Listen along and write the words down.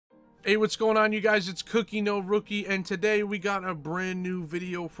Hey, what's going on, you guys? It's CookieNoRookie, and today we got a brand new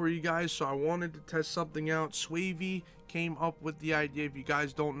video for you guys. So I wanted to test something out. Swavy came up with the idea. If you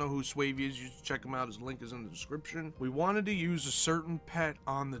guys don't know who Swavy is, you should check him out. His link is in the description. We wanted to use a certain pet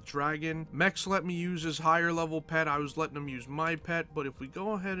on the dragon. Mex let me use his higher level pet. I was letting him use my pet, but if we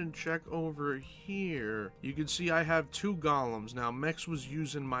go ahead and check over here, you can see I have two golems. Now, Mex was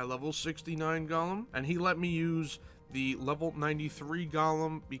using my level 69 golem, and he let me use the level 93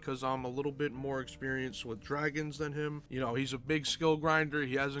 golem because I'm a little bit more experienced with dragons than him. You know, he's a big skill grinder.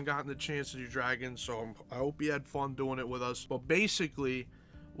 He hasn't gotten the chance to do dragons, so I hope he had fun doing it with us. But basically,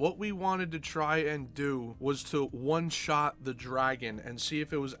 what we wanted to try and do was to one-shot the dragon and see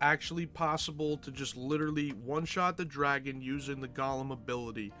if it was actually possible to just literally one-shot the dragon using the golem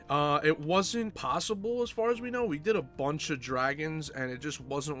ability. It wasn't possible as far as we know. We did a bunch of dragons and it just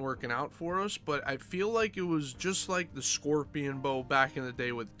wasn't working out for us, but I feel like it was just like the scorpion bow back in the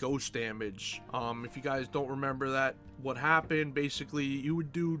day with ghost damage. If you guys don't remember that, what happened, basically you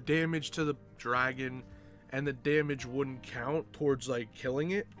would do damage to the dragon and the damage wouldn't count towards like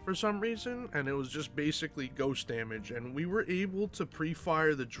killing it for some reason, and it was just basically ghost damage. And we were able to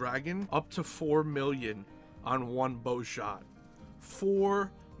pre-fire the dragon up to 4 million on one bow shot.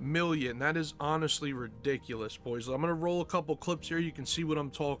 4 million. That is honestly ridiculous, boys. I'm gonna roll a couple clips here. You can see what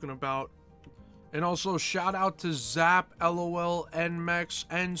I'm talking about. And also shout out to Zap, LOL, NMEX,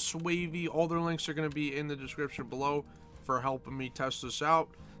 and Swavy. All their links are gonna be in the description below for helping me test this out.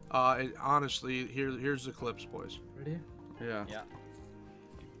 Honestly, here's the clips, boys. Ready? Yeah. Yeah.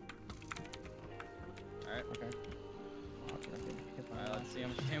 Alright. Okay. Alright, let's see how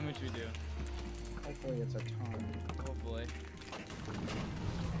much damage we do. Hopefully it's a ton. Hopefully.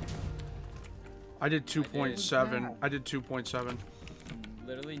 I did 2.7. I did 2.7.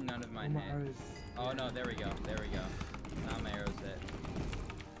 Literally none of mine hit. Oh no, there we go. There we go. Now my arrows hit.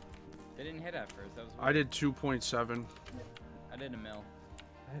 They didn't hit at first. That was weird. I did 2.7. I did a mil.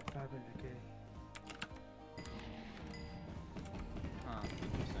 I had 500k. Huh,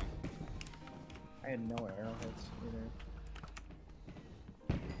 interesting. I had no arrowheads either.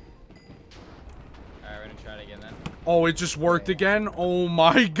 Alright, we're gonna try it again then. Oh, it just worked again? Oh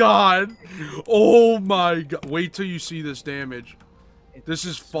my god. Oh my god. Wait till you see this damage. This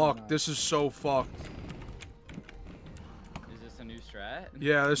is fucked. This is so fucked. Is this a new strat?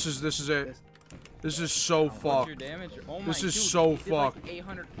 Yeah, this is it. This is so What's fucked. your damage? Oh my, This is dude, so he did fucked. like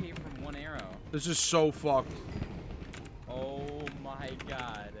 800k from one arrow. This is so fucked. Oh my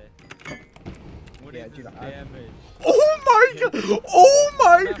god. What is dude, this damage? Oh my god. Oh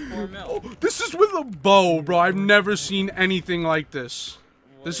my. Not 4 mil. Oh, this is with a bow, bro. I've never seen anything like this.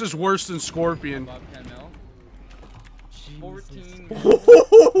 What This is worse than Scorpion. Above 10 mil? 14 mil.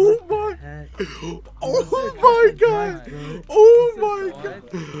 Oh my. Oh my god. Oh my god.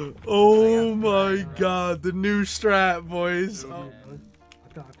 Oh my god. The new strat, boys. I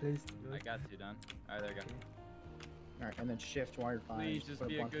thought I placed it. I got 2 done. Alright, there we go. Alright, and then shift while you're fine. Please just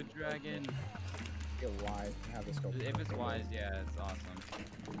be a good dragon. Get wide and have this go. If it's wise, yeah, it's awesome.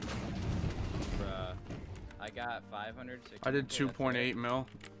 Bruh. I got 500. I did 2.8 mil.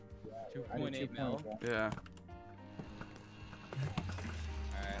 2.8 mil. Yeah.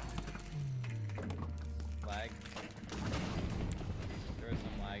 Alright. Lag. There was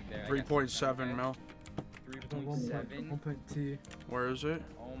some lag there. 3.7 mil. 3.7? 1.2. Where is it?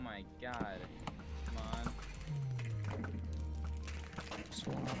 Oh my god. Come on.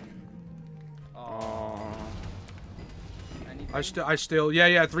 Swap. Oh. I still,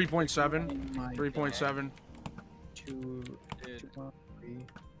 yeah, 3.7. 3.7. 2.3.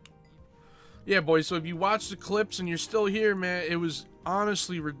 Yeah, boys, so if you watch the clips and you're still here, man, it was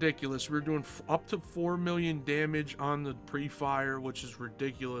honestly ridiculous. We were doing up to 4 million damage on the pre-fire, which is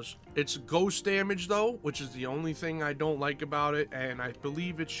ridiculous. It's ghost damage, though, which is the only thing I don't like about it, and I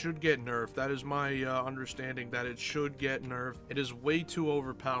believe it should get nerfed. That is my understanding, that it should get nerfed. It is way too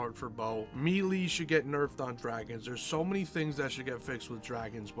overpowered for bow. Melee should get nerfed on dragons. There's so many things that should get fixed with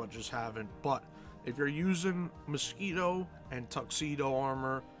dragons, but just haven't. But if you're using mosquito and tuxedo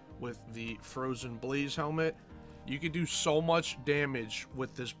armor with the frozen blaze helmet, you can do so much damage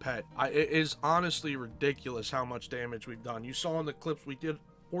with this pet. It is honestly ridiculous how much damage we've done. You saw in the clips we did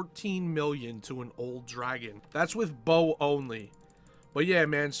 14 million to an old dragon. That's with bow only. But yeah,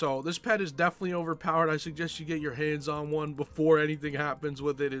 man, so this pet is definitely overpowered. I suggest you get your hands on one before anything happens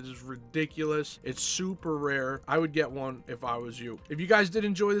with it. It is ridiculous. It's super rare. I would get one if I was you. If you guys did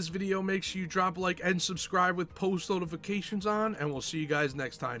enjoy this video, make sure you drop a like and subscribe with post notifications on, and we'll see you guys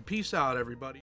next time. Peace out, everybody.